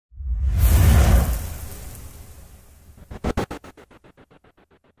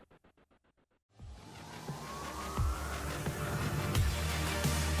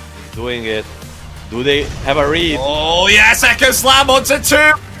doing it. Do they have a read? Oh yes, Echo Slam onto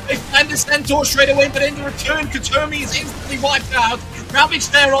 2. They find the Centaur straight away, but in return, Katomi is instantly wiped out. Ravage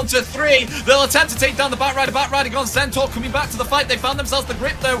there onto 3. They'll attempt to take down the Batrider. Batrider gone. Centaur coming back to the fight. They found themselves the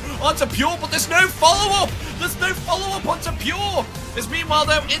grip though onto Pure, but there's no follow-up. There's no follow-up onto Pure. As meanwhile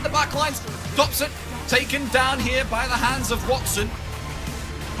though, in the back lines, Dobson taken down here by the hands of Watson.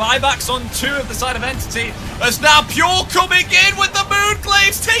 Buybacks on 2 of the side of Entity. As now Pure coming in with the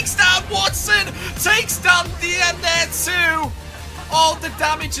Moonglaves. Takes down Watson. Takes down DM there too. Oh, the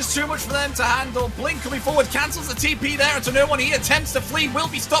damage is too much for them to handle. Blink coming forward, cancels the TP there into no one. He attempts to flee, will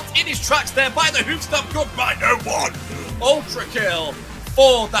be stopped in his tracks there by the Hoofstop. Goodbye, no one. Ultra kill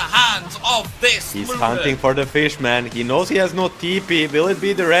for the hands of this He's Lumen. hunting for the fish, man. He knows he has no TP. Will it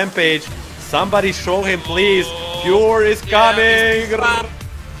be the Rampage? Somebody show him, please. Pure is coming.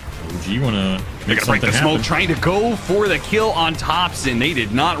 OG wanna They're gonna break the smoke, trying to go for the kill on Thompson. They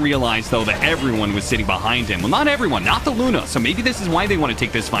did not realize, though, that everyone was sitting behind him. Well, not everyone, not the Luna. So maybe this is why they want to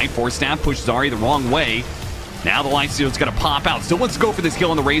take this fight. Force Staff pushes Zari the wrong way. Now the Life Steel's gonna pop out. Still wants to go for this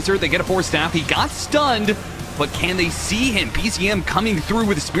kill on the Razor. They get a Force Staff. He got stunned, but can they see him? PCM coming through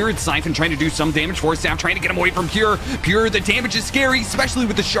with a Spirit Siphon, trying to do some damage. Force Staff trying to get him away from Pure. Pure, the damage is scary, especially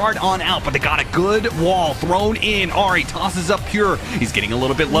with the shard on out, but they got a good wall thrown in. Ari tosses up Pure. He's getting a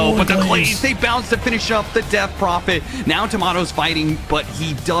little bit low, but the Glaives, they bounce to finish up the Death Prophet. Now Tomato's fighting, but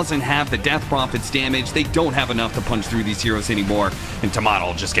he doesn't have the Death Prophet's damage. They don't have enough to punch through these heroes anymore, and Tomato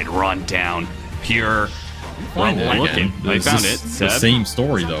will just get run down. Pure. looking. They found it. The same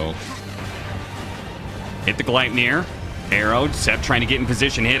story, though. Hit the Gleipnir. Arrow. Seb trying to get in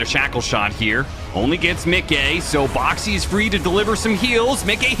position. Hit a shackle shot here. Only gets Mickey, so Boxy is free to deliver some heals.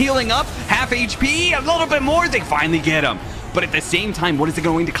 Mickey healing up. Half HP. A little bit more. They finally get him. But at the same time, what is it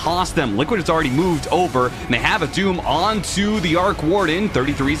going to cost them? Liquid has already moved over, and they have a Doom onto the Arc Warden.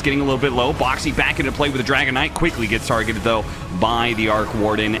 33 is getting a little bit low. Boxy back into play with the Dragon Knight. Quickly gets targeted, though, by the Arc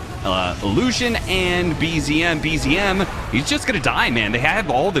Warden. Illusion and BZM. BZM, he's just going to die, man. They have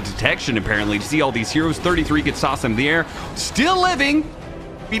all the detection, apparently, to see all these heroes. 33 gets tossed in the air. Still living.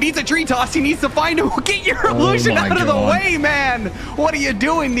 He needs a tree toss. He needs to find him. Get your illusion out of the way, man. What are you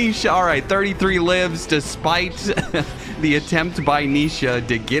doing, Nisha? All right, 33 lives despite the attempt by Nisha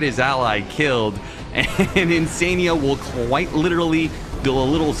to get his ally killed. And Insania will quite literally do a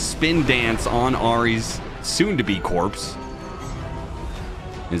little spin dance on Ari's soon-to-be corpse.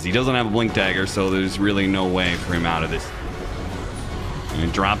 As he doesn't have a blink dagger, so there's really no way for him out of this.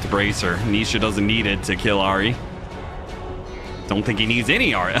 And dropped Bracer. Nisha doesn't need it to kill Ari. Don't think he needs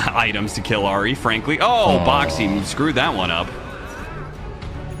any items to kill Ari, frankly. Oh, Boxy screwed that one up.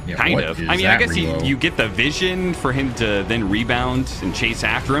 Yeah, kind of. I mean, I guess you get the vision for him to then rebound and chase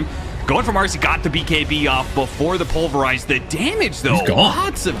after him. Going for Marcy, got the BKB off before the pulverize. The damage, though,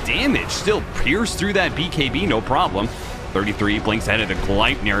 lots of damage. Still pierced through that BKB, no problem. 33 blinks ahead of the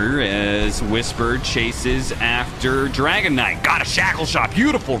Gleipnir as Whisper chases after Dragon Knight. Got a shackle shot,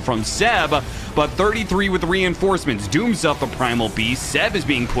 beautiful from Seb, but 33 with reinforcements. Dooms up a Primal Beast. Seb is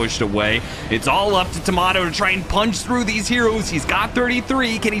being pushed away. It's all up to Tomato to try and punch through these heroes. He's got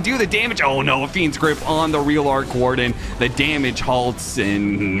 33. Can he do the damage? Oh no, a Fiend's Grip on the real Arc Warden. The damage halts,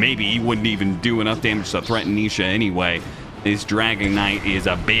 and maybe he wouldn't even do enough damage to threaten Nisha anyway. This Dragon Knight is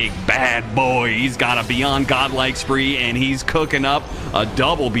a big bad boy. He's got a Beyond Godlike spree, and he's cooking up a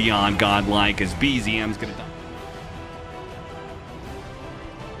double Beyond Godlike as BZM's gonna die.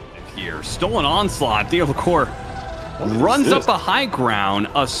 Here, stolen onslaught. Theodore runs up a high ground.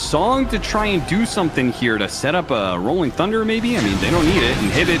 A song to try and do something here to set up a Rolling Thunder, maybe? I mean, they don't need it.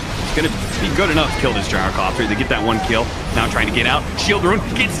 Inhibit is going to be good enough to kill this Gyrocopter. They get that one kill. Now trying to get out. Shield Rune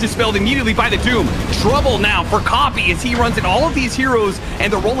gets dispelled immediately by the Doom. Trouble now for Copy as he runs in all of these heroes,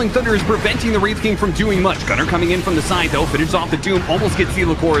 and the Rolling Thunder is preventing the Wraith King from doing much. Gunner coming in from the side, though. Finishes off the Doom. Almost gets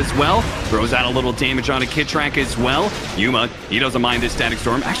Theodore as well. Throws out a little damage on a Kitrak as well. Yuma, he doesn't mind this Static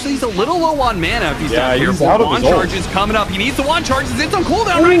Storm. Actually, he's a little low on mana if he's not careful. Wand charges coming up. He needs the wand charges. It's on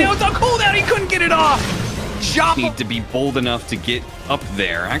cooldown right now. It's on cooldown. He couldn't get it off. Chop need to be bold enough to get up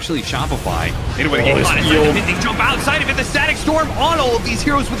there. Actually, Shopify. Anyway, they jump outside of it. The Static Storm on all of these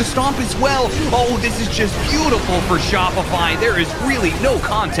heroes with a stomp as well. Oh, this is just beautiful for Shopify. There is really no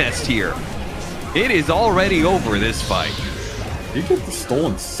contest here. It is already over, this fight. You get the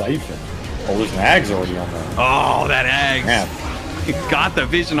stolen siphon. Oh, there's an Ags already on there. Oh, that Ags. Got the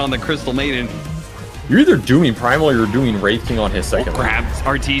vision on the Crystal Maiden. You're either doing Primal or you're doing Wraith King on his second. Grabs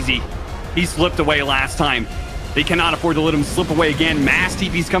Arteezy. He slipped away last time. They cannot afford to let him slip away again. Mass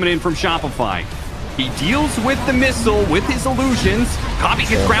TP's coming in from Shopify. He deals with the missile with his illusions. Copy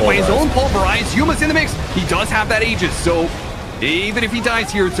gets grabbed by his own pulverize. Yuma's in the mix. He does have that Aegis, so Even if he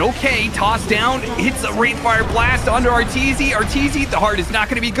dies here, it's okay. Toss down, hits a Wraithfire Blast onto Arteezy. Arteezy, the heart is not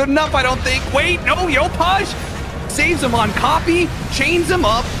going to be good enough, I don't think. Wait, no, Yopaj saves him on copy, chains him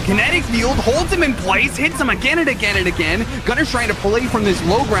up, kinetic field, holds him in place, hits him again and again and again. Gunner's trying to play from this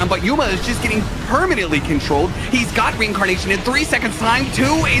low ground, but Yuma is just getting permanently controlled. He's got reincarnation in 3 seconds time. 2,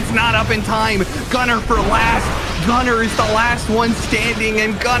 it's not up in time. Gunner for last. Gunner is the last one standing,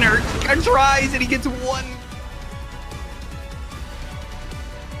 and Gunner tries, and he gets one.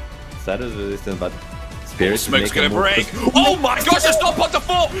 Sad is resistant, but Spirit Smoke's gonna break. Oh my gosh, it's not onto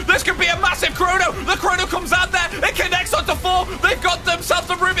 4. This could be a massive chrono. The chrono comes out there. It connects onto 4. They've got themselves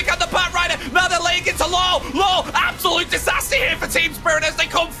the Rubik and the Batrider. Now they're laying into Law. Law, absolute disaster here for Team Spirit as they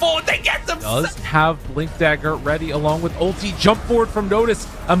come forward. They get them. Does have Blink Dagger ready along with ulti. Jump forward from Notice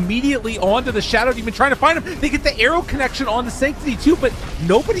immediately onto the Shadow Demon, trying to find him. They get the arrow connection on the Sanctity too, but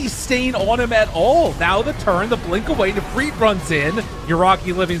nobody's staying on him at all. Now the turn, the blink away, Nefreet runs in.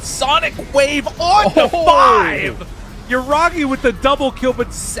 Yuragi living Sonic Wave on the 5. Yuragi with the double kill,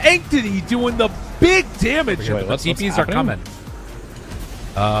 but Sanctity doing the big damage. Wait, the TPs are coming.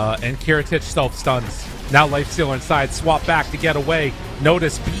 And Kiritich self-stuns. Now Lifestealer inside, swap back to get away.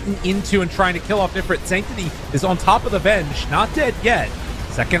 Notice beaten into and trying to kill off Nifrit. Sanctity is on top of the Venge, not dead yet.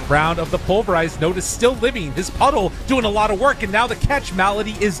 Second round of the Pulverized. Notice still living. His puddle doing a lot of work, and now the catch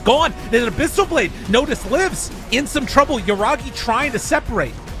Malady is gone. Then an Abyssal Blade. Notice lives in some trouble. Yuragi trying to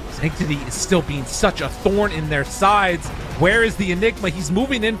separate. Sanctity is still being such a thorn in their sides. Where is the Enigma? He's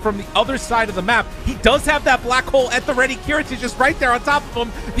moving in from the other side of the map. He does have that black hole at the ready. Kiritich just right there on top of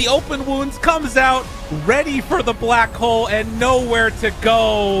him. The open wounds comes out, ready for the black hole and nowhere to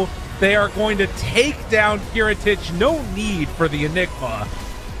go. They are going to take down Kiritich. No need for the Enigma.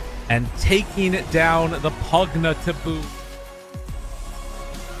 And taking it down the Pugna to boot.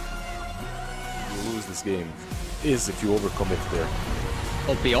 You lose this game is if you overcommit there.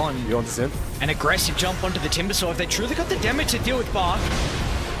 Or beyond. Beyond the sim. An aggressive jump onto the Timbersaw. If they truly got the damage to deal with Bark,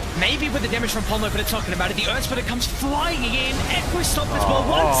 maybe with the damage from Bornlof, but it's not going to matter. The Earth Splitter comes flying in. Edgar stop as well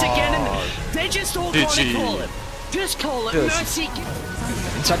once again, and they just all got to call it. Just call it. Mercy.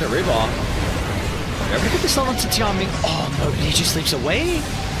 Inside the river. They're going to get this on to Tiaming. Oh no, he just leaps away.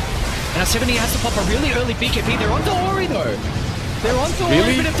 Now 70 has to pop a really early BKB. They're onto Ori though. They're onto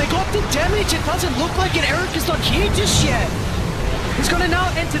Ori, but if they got the damage, it doesn't look like it. Eric is not here just yet. He's going to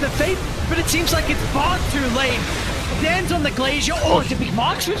now enter the Fate, but it seems like it's far too late. Dan's on the Glacier. Oh, it's a big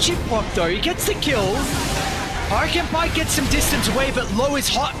marksmanship block though. He gets the kill. Hurricane might get some distance away, but Low is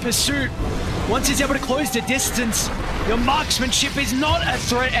hot pursuit. Once he's able to close the distance, your marksmanship is not a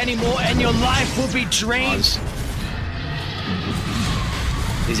threat anymore, and your life will be drained.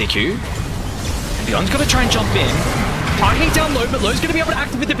 Is it Q? Beyond's got to try and jump in. Targeting down Low, but Low's going to be able to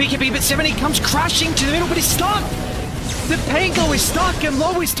activate the BKB, but 70 comes crashing to the middle, but he's stuck. The Pango is stuck, and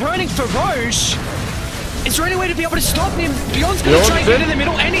Low is turning for Roche. Is there any way to be able to stop him? Beyond's going to try and get in the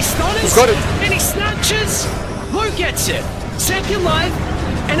middle, and he stunners, and he snatches. Low gets it. Second life.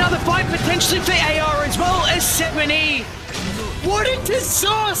 Another fight potentially for AR as well as 7E. What a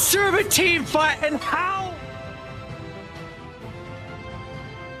disaster of a team fight, and how?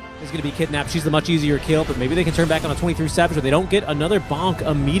 Is going to be kidnapped. She's the much easier kill, but maybe they can turn back on a 23 Savage or they don't get another bonk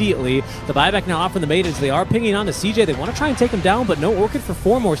immediately. The buyback now off from the Maidens. They are pinging on to CJ. They want to try and take him down, but no Orchid for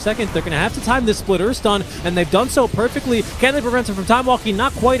 4 more seconds. They're going to have to time this splitter stun, and they've done so perfectly. Can they prevent him from time walking?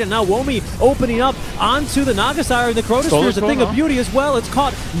 Not quite, and now Womi opening up onto the Nagasire, and the Chronosphere is a thing of beauty as well. It's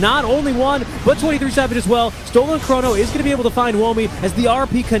caught not only one, but 23 Savage as well. Stolen Chrono is going to be able to find Womi as the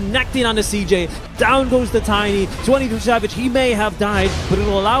RP connecting onto CJ. Down goes the Tiny. 23 Savage, he may have died, but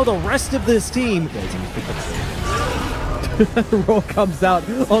it'll allow the rest of this team. Raw comes out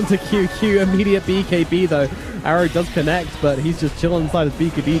onto QQ. Immediate BKB though. Arrow does connect, but he's just chilling inside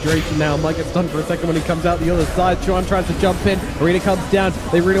his BKB duration now. Might get stunned for a second when he comes out the other side. John tries to jump in. Arena comes down.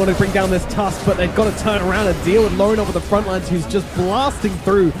 They really want to bring down this Tusk, but they've got to turn around and deal with Lauren over the front lines, who's just blasting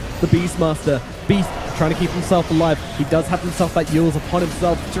through the Beastmaster. Beast trying to keep himself alive. He does have himself that Yules upon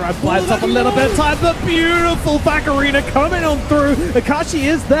himself to try and buy himself a little bit of time. The beautiful back arena coming on through. Akashi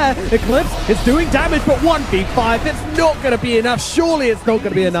is there. Eclipse is doing damage, but 1v5. It's not going to be enough. Surely it's not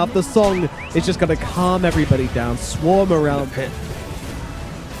going to be enough. The song is just going to calm everybody down. Swarm around pit.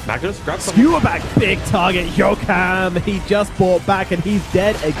 Magnus, grab some. Skewer back, big target, Yokam. He just bought back and he's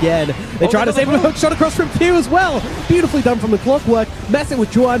dead again. They try to save him, a hook shot across from Q as well. Beautifully done from the Clockwork, messing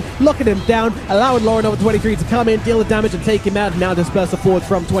with Juan, locking him down, allowing Lauren over 23 to come in, deal the damage and take him out. Now disperse the forwards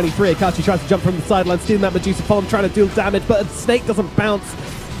from 23. Akachi tries to jump from the sideline, stealing that Medusa Palm, trying to deal damage, but Snake doesn't bounce.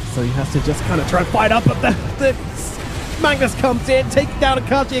 So he has to just kind of try and fight up, but the Magnus comes in, taking down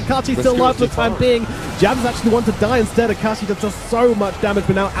Akashi. Akashi's still alive for the time being. Jab is actually the one to die instead. Akashi does just so much damage,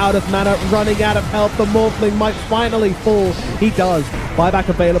 but now out of mana, running out of health. The Morphling might finally fall. He does. Buyback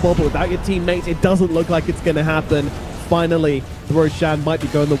available, but without your teammates, it doesn't look like it's going to happen. Finally, the Roshan might be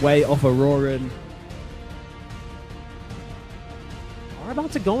going the way of Auroran. Are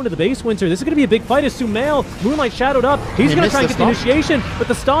about to go into the base, Winter. This is going to be a big fight as Sumail, Moonlight shadowed up. He's going to try and get the initiation, but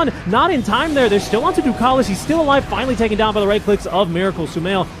the stun, not in time there. They're still onto Ducalis. He's still alive, finally taken down by the right clicks of Miracle.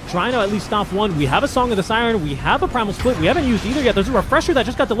 Sumail trying to at least stop one. We have a Song of the Siren. We have a Primal Split. We haven't used either yet. There's a Refresher that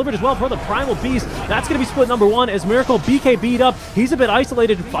just got delivered as well for the Primal Beast. That's going to be split number one as Miracle, BK beat up. He's a bit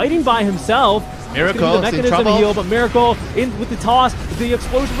isolated, fighting by himself. Miracle the mechanism to heal, but Miracle in with the toss, the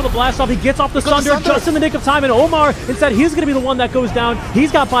explosion for the blast off. He gets off the Sunder just in the nick of time, and Omar instead he's going to be the one that goes down.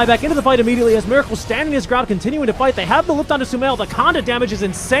 He's got buyback into the fight immediately as Miracle standing his ground, continuing to fight. They have the lift onto Sumail. The Conda damage is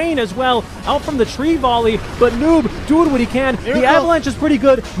insane as well, out from the tree volley, but Noob doing what he can. Miracle. The avalanche is pretty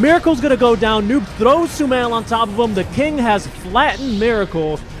good. Miracle's going to go down. Noob throws Sumail on top of him. The King has flattened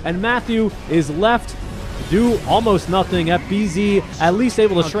Miracle, and Matthew is left do almost nothing. FBZ at least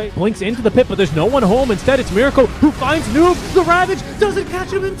able to straight blinks into the pit, but there's no one home. Instead, it's Miracle who finds Noob. The Ravage doesn't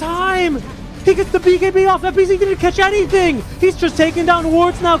catch him in time. He gets the BKB off. FBZ didn't catch anything. He's just taking down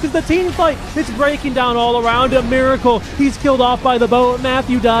wards now because the team fight is breaking down all around him. Miracle, he's killed off by the boat.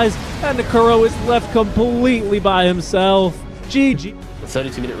 Matthew dies, and the Kuro is left completely by himself. GG. The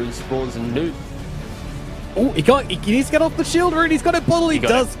 32-minute rune spawns and Noob. Oh, he needs to get off the shield rune. He's got it bottle. He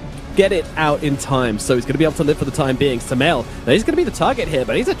does get it out in time, so he's going to be able to live for the time being. Sumail, now he's going to be the target here,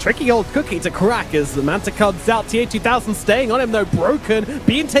 but he's a tricky old cookie to crack as the Manta comes out. TA2000 staying on him though, broken,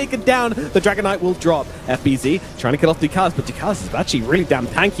 being taken down. The Dragonite will drop. FBZ trying to kill off Ducalis, but Ducalis is actually really damn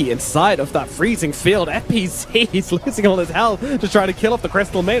tanky inside of that freezing field. FBZ is losing all his health, just trying to kill off the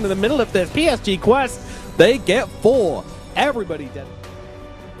Crystal Main in the middle of this PSG quest. They get 4. Everybody dead.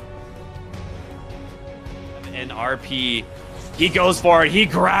 And RP, he goes for it. He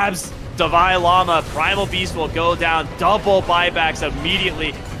grabs Divine Llama. Primal Beast will go down. Double buybacks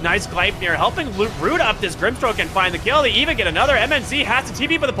immediately. Nice Gleipnir helping root up this Grimstroke and find the kill. They even get another. MNC has to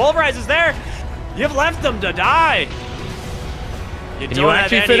TP, but the Pulverize is there. You've left them to die. You don't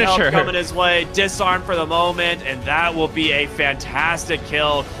have any help coming his way. Disarm for the moment, and that will be a fantastic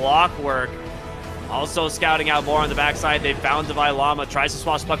kill. Clockwork also scouting out more on the backside. They found Divine Llama. Tries to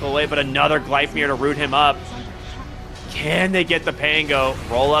swashbuckle away, but another Gleipnir to root him up. Can they get the Pango?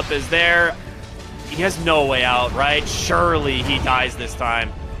 Roll up is there. He has no way out, right? Surely he dies this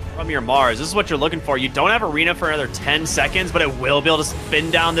time. From your Mars, this is what you're looking for. You don't have Arena for another 10 seconds, but it will be able to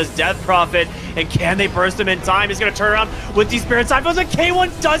spin down this Death Prophet. And can they burst him in time? He's going to turn around with these Spirit Cyphers, and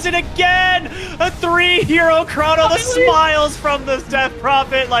K1 does it again! A 3-hero chrono. The smiles from this Death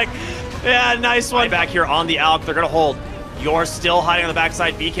Prophet. Like, yeah, nice one. Back here on the Alk, they're going to hold. You're still hiding on the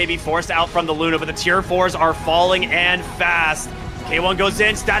backside. BKB forced out from the Luna, but the tier 4s are falling and fast. K1 goes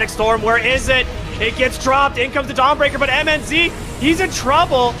in. Static Storm, where is it? It gets dropped. In comes the Dawnbreaker, but MNZ, he's in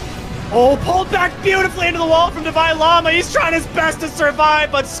trouble. Oh, pulled back beautifully into the wall from Divine Llama. He's trying his best to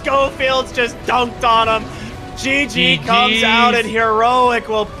survive, but Schofield's just dunked on him. GG comes out, and Heroic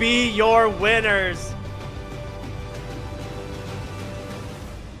will be your winners.